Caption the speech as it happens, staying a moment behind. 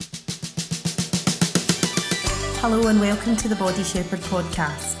Hello and welcome to the Body Shepherd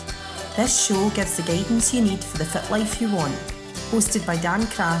podcast. This show gives the guidance you need for the fit life you want. Hosted by Dan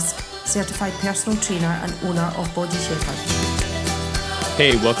Krask, certified personal trainer and owner of Body Shepherd.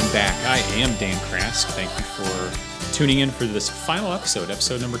 Hey, welcome back. I am Dan Krask. Thank you for tuning in for this final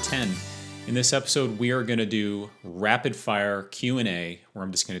episode number 10. In this episode, we are going to do rapid fire Q&A, where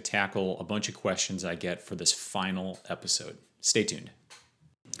I'm just going to tackle a bunch of questions I get for this final episode. Stay tuned.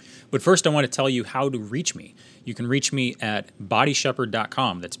 But first, I want to tell you how to reach me. You can reach me at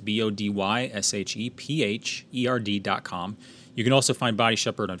bodyshepherd.com. That's BODYSHEPHERD.com. You can also find Body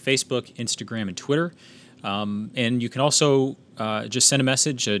Shepherd on Facebook, Instagram, and Twitter. And you can also just send a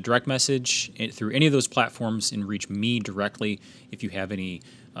message, a direct message through any of those platforms and reach me directly if you have any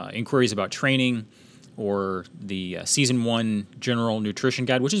inquiries about training or the Season 1 General Nutrition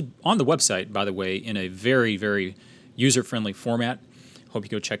Guide, which is on the website, by the way, in a very, very user-friendly format. Hope you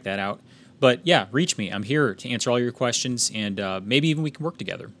go check that out. But yeah, reach me. I'm here to answer all your questions, and maybe even we can work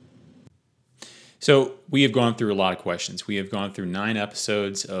together. So we have gone through a lot of questions. We have gone through 9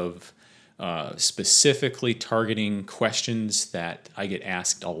 episodes of specifically targeting questions that I get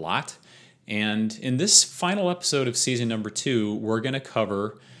asked a lot. And in this final episode of season number 2, we're going to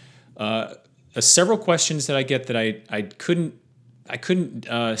cover several questions that I get that I couldn't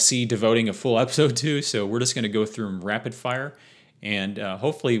see devoting a full episode to. So we're just going to go through them rapid fire. And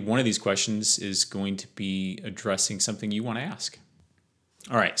hopefully one of these questions is going to be addressing something you want to ask.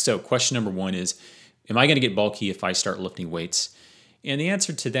 All right, so question number 1 is, am I going to get bulky if I start lifting weights? And the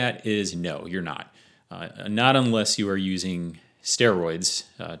answer to that is no, you're not. Not unless you are using steroids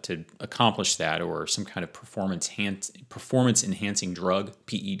to accomplish that, or some kind of performance-enhancing drug,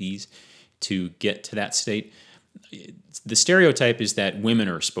 PEDs, to get to that state. The stereotype is that women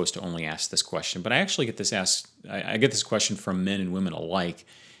are supposed to only ask this question, but I actually get this asked. I get this question from men and women alike,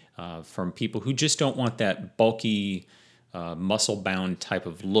 from people who just don't want that bulky, muscle-bound type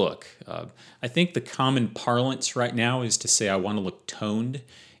of look. I think the common parlance right now is to say I want to look toned,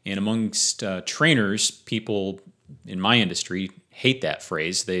 and amongst trainers, people in my industry hate that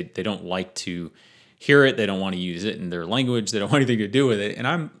phrase. They don't like to hear it. They don't want to use it in their language. They don't want anything to do with it.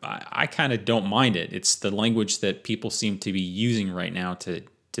 And I kind of don't mind it. It's the language that people seem to be using right now to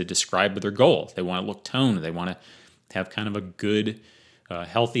describe their goal. They want to look toned. They want to have kind of a good,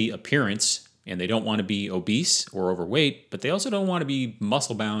 healthy appearance. And they don't want to be obese or overweight, but they also don't want to be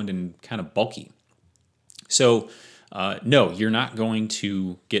muscle-bound and kind of bulky. So, no, you're not going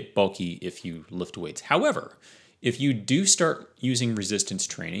to get bulky if you lift weights. However, if you do start using resistance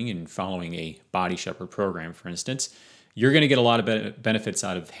training and following a Body Shepherd program, for instance, you're going to get a lot of benefits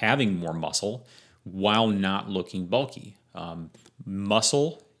out of having more muscle while not looking bulky.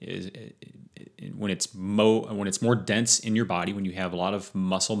 Muscle is when it's more dense in your body, when you have a lot of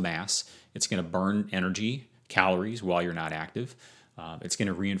muscle mass, it's going to burn energy, calories while you're not active. It's going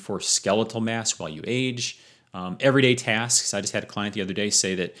to reinforce skeletal mass while you age. Everyday tasks. I just had a client the other day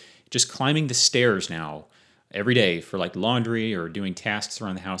say that just climbing the stairs now every day for like laundry or doing tasks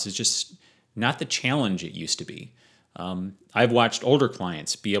around the house is just not the challenge it used to be. I've watched older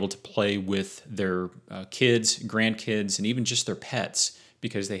clients be able to play with their kids, grandkids, and even just their pets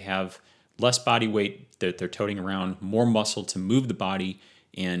because they have less body weight that they're toting around, more muscle to move the body,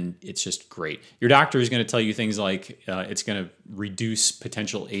 and it's just great. Your doctor is going to tell you things like it's going to reduce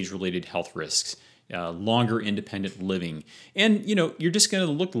potential age-related health risks, longer independent living, and you're just going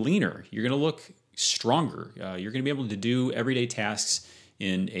to look leaner. You're going to look stronger. You're going to be able to do everyday tasks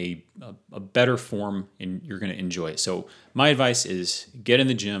in a better form, and you're going to enjoy it. So my advice is get in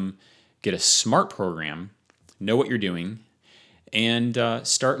the gym, get a smart program, know what you're doing, and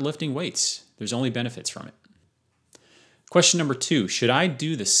start lifting weights. There's only benefits from it. Question number 2, should I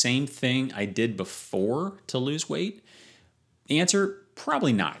do the same thing I did before to lose weight? The answer,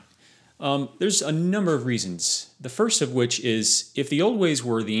 probably not. There's a number of reasons. The first of which is, if the old ways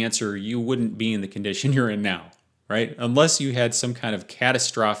were the answer, you wouldn't be in the condition you're in now, right? Unless you had some kind of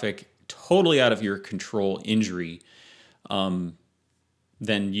catastrophic, totally out of your control injury, then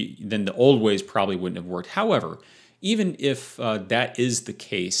the old ways probably wouldn't have worked. However, even if that is the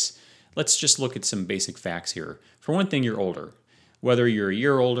case, let's just look at some basic facts here. For one thing, you're older. Whether you're a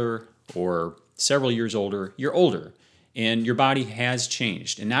year older or several years older, you're older. And your body has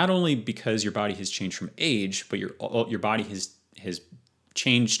changed. And not only because your body has changed from age, but your body has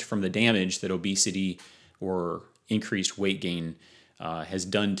changed from the damage that obesity or increased weight gain has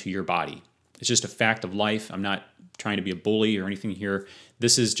done to your body. It's just a fact of life. I'm not trying to be a bully or anything here.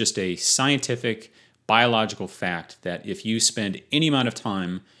 This is just a scientific, biological fact that if you spend any amount of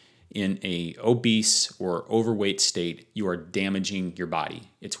time in a obese or overweight state, you are damaging your body.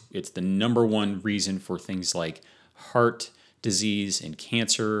 It's the number one reason for things like heart disease and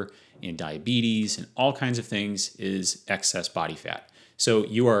cancer and diabetes and all kinds of things is excess body fat. So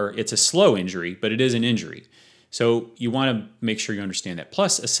it's a slow injury, but it is an injury. So you want to make sure you understand that.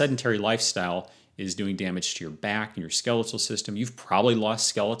 Plus, a sedentary lifestyle is doing damage to your back and your skeletal system. You've probably lost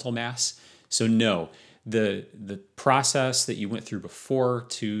skeletal mass. So no, the process that you went through before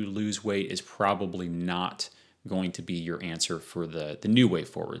to lose weight is probably not going to be your answer for the new way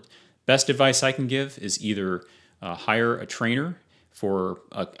forward. Best advice I can give is either hire a trainer for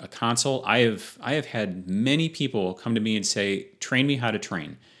a consult. I have had many people come to me and say, train me how to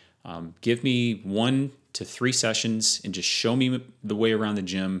train. Give me 1 to 3 sessions and just show me the way around the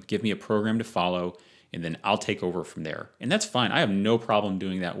gym. Give me a program to follow, and then I'll take over from there. And that's fine. I have no problem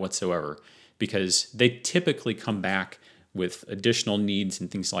doing that whatsoever, because they typically come back with additional needs and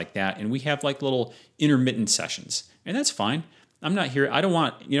things like that. And we have like little intermittent sessions, and that's fine. I'm not here. I don't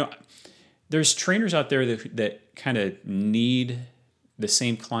want, there's trainers out there that kind of need the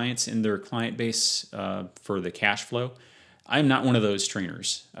same clients in their client base for the cash flow. I'm not one of those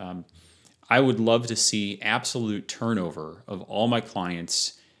trainers. I would love to see absolute turnover of all my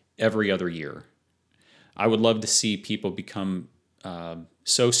clients every other year. I would love to see people become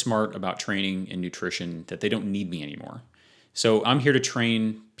so smart about training and nutrition that they don't need me anymore. So I'm here to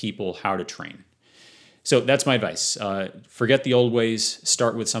train people how to train. So that's my advice. Forget the old ways,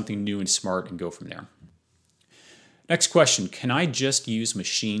 start with something new and smart, and go from there. Next question, can I just use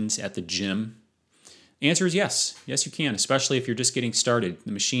machines at the gym? The answer is yes. Yes, you can, especially if you're just getting started.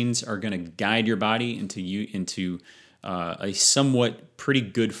 The machines are going to guide your body into a somewhat pretty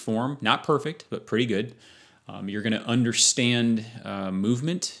good form. Not perfect, but pretty good. You're going to understand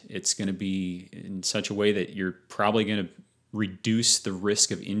movement. It's going to be in such a way that you're probably going to reduce the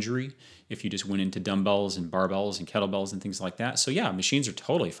risk of injury if you just went into dumbbells and barbells and kettlebells and things like that. So yeah, machines are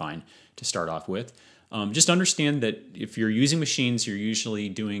totally fine to start off with. Just understand that if you're using machines, you're usually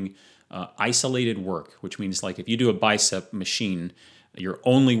doing isolated work, which means like if you do a bicep machine, you're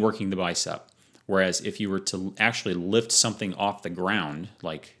only working the bicep. Whereas if you were to actually lift something off the ground,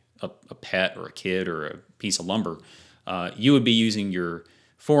 like a pet or a kid or a piece of lumber, you would be using your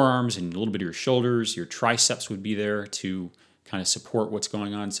forearms and a little bit of your shoulders. Your triceps would be there to kind of support what's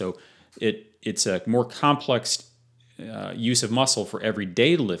going on. So it's a more complex use of muscle for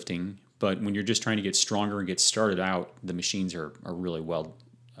everyday lifting, but when you're just trying to get stronger and get started out, the machines are really well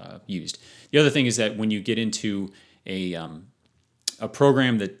used. The other thing is that when you get into a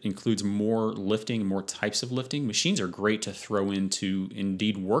program that includes more lifting, more types of lifting, machines are great to throw in to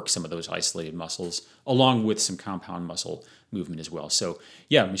indeed work some of those isolated muscles along with some compound muscle movement as well. So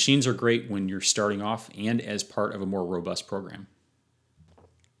yeah, machines are great when you're starting off and as part of a more robust program.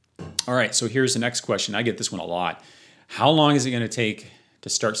 All right, so here's the next question. I get this one a lot. How long is it going to take to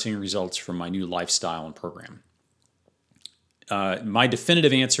start seeing results from my new lifestyle and program? My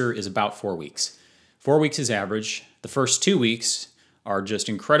definitive answer is about 4 weeks. 4 weeks is average. The first 2 weeks are just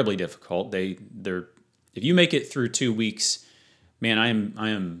incredibly difficult. They're if you make it through 2 weeks, man, I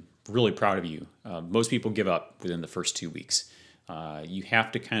am really proud of you. Most people give up within the first 2 weeks. You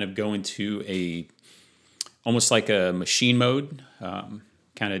have to kind of go into almost like a machine mode,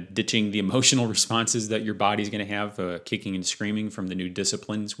 kind of ditching the emotional responses that your body's going to have, kicking and screaming from the new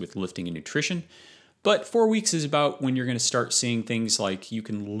disciplines with lifting and nutrition. But 4 weeks is about when you're going to start seeing things like you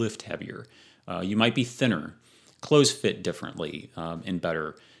can lift heavier. You might be thinner. Clothes fit differently and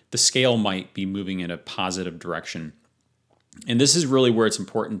better. The scale might be moving in a positive direction. And this is really where it's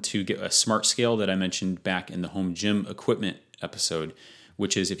important to get a smart scale that I mentioned back in the home gym equipment episode,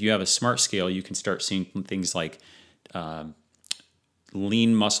 which is if you have a smart scale, you can start seeing things like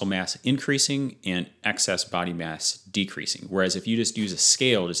lean muscle mass increasing and excess body mass decreasing. Whereas if you just use a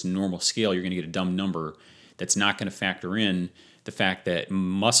scale, just a normal scale, you're going to get a dumb number that's not going to factor in the fact that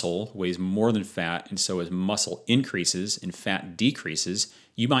muscle weighs more than fat, and so as muscle increases and fat decreases,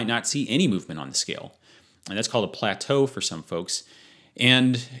 you might not see any movement on the scale. And that's called a plateau for some folks.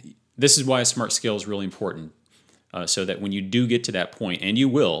 And this is why a smart scale is really important, so that when you do get to that point, and you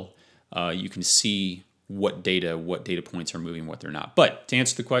will, you can see what data points are moving, what they're not. But to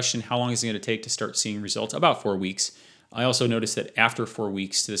answer the question, how long is it going to take to start seeing results? About 4 weeks. I also noticed that after 4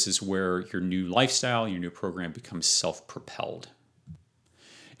 weeks, this is where your new lifestyle, your new program becomes self-propelled.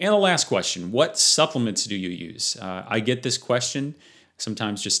 And the last question, what supplements do you use? I get this question,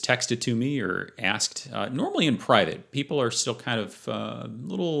 sometimes just texted to me or asked, normally in private. People are still kind of a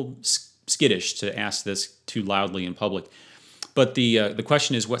little skittish to ask this too loudly in public. But the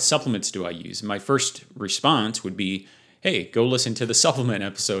question is, what supplements do I use? And my first response would be, hey, go listen to the supplement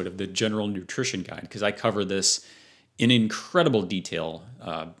episode of the General Nutrition Guide, because I cover this in incredible detail,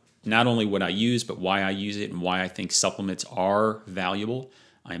 not only what I use, but why I use it and why I think supplements are valuable.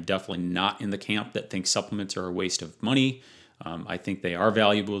 I am definitely not in the camp that thinks supplements are a waste of money. I think they are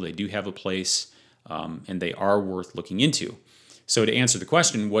valuable, they do have a place, and they are worth looking into. So to answer the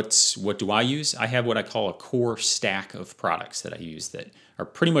question, what do I use? I have what I call a core stack of products that I use that are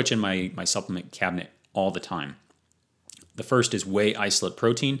pretty much in my supplement cabinet all the time. The first is whey isolate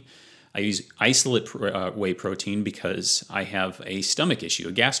protein. I use isolate whey protein because I have a stomach issue,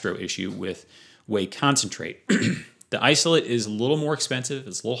 a gastro issue with whey concentrate. The isolate is a little more expensive.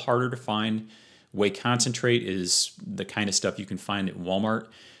 It's a little harder to find. Whey concentrate is the kind of stuff you can find at Walmart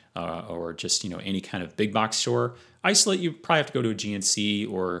or just any kind of big box store. Isolate, you probably have to go to a GNC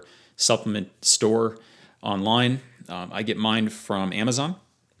or supplement store online. I get mine from Amazon,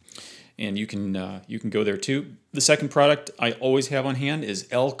 and you can go there too. The second product I always have on hand is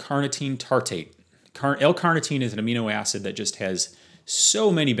L-carnitine tartrate. L-carnitine is an amino acid that just has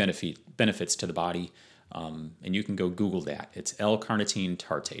so many benefits to the body, and you can go Google that. It's L-carnitine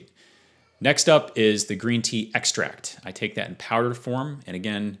tartrate. Next up is the green tea extract. I take that in powdered form, and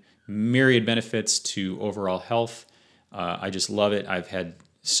again, myriad benefits to overall health. I just love it. I've had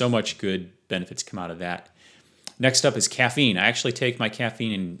so much good benefits come out of that. Next up is caffeine. I actually take my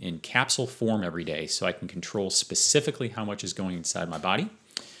caffeine in capsule form every day so I can control specifically how much is going inside my body.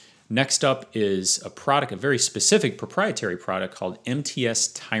 Next up is a very specific proprietary product called MTS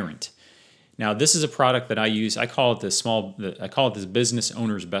Tyrant. Now, this is a product that I use. I call it this business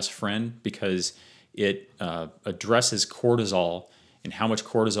owner's best friend because it addresses cortisol and how much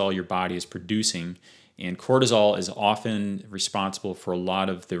cortisol your body is producing. And cortisol is often responsible for a lot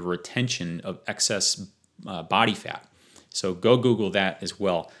of the retention of excess body fat. So go Google that as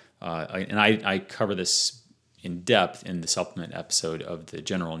well. And I cover this in depth in the supplement episode of the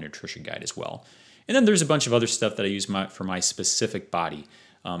General Nutrition Guide as well. And then there's a bunch of other stuff that I use for my specific body.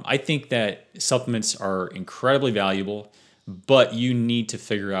 I think that supplements are incredibly valuable, but you need to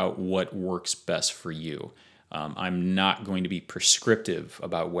figure out what works best for you. I'm not going to be prescriptive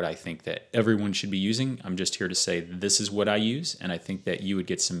about what I think that everyone should be using. I'm just here to say this is what I use, and I think that you would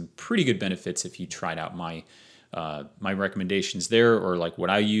get some pretty good benefits if you tried out my recommendations there or like what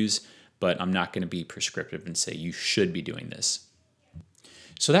I use, but I'm not going to be prescriptive and say you should be doing this.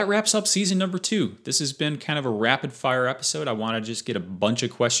 So that wraps up season number 2. This has been kind of a rapid fire episode. I want to just get a bunch of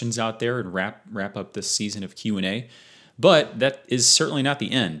questions out there and wrap up this season of Q&A. But that is certainly not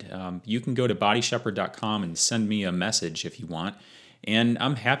the end. You can go to bodyshepherd.com and send me a message if you want, and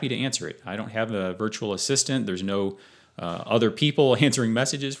I'm happy to answer it. I don't have a virtual assistant. There's no other people answering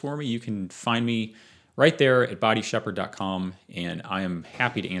messages for me. You can find me right there at bodyshepherd.com, and I am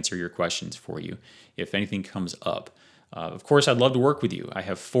happy to answer your questions for you if anything comes up. Of course, I'd love to work with you. I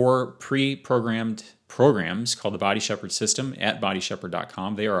have 4 pre-programmed programs called the Body Shepherd System at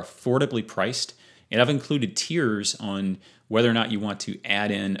bodyshepherd.com. They are affordably priced, and I've included tiers on whether or not you want to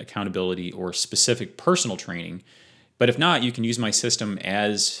add in accountability or specific personal training. But if not, you can use my system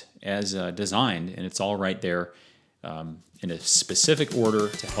as designed, and it's all right there in a specific order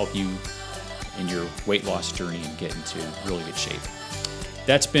to help you in your weight loss journey and get into really good shape.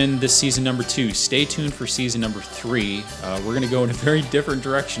 That's been this season number 2. Stay tuned for season number 3. We're going to go in a very different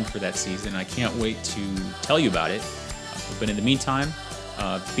direction for that season. I can't wait to tell you about it. But in the meantime,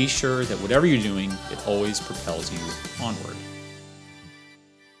 be sure that whatever you're doing, it always propels you onward.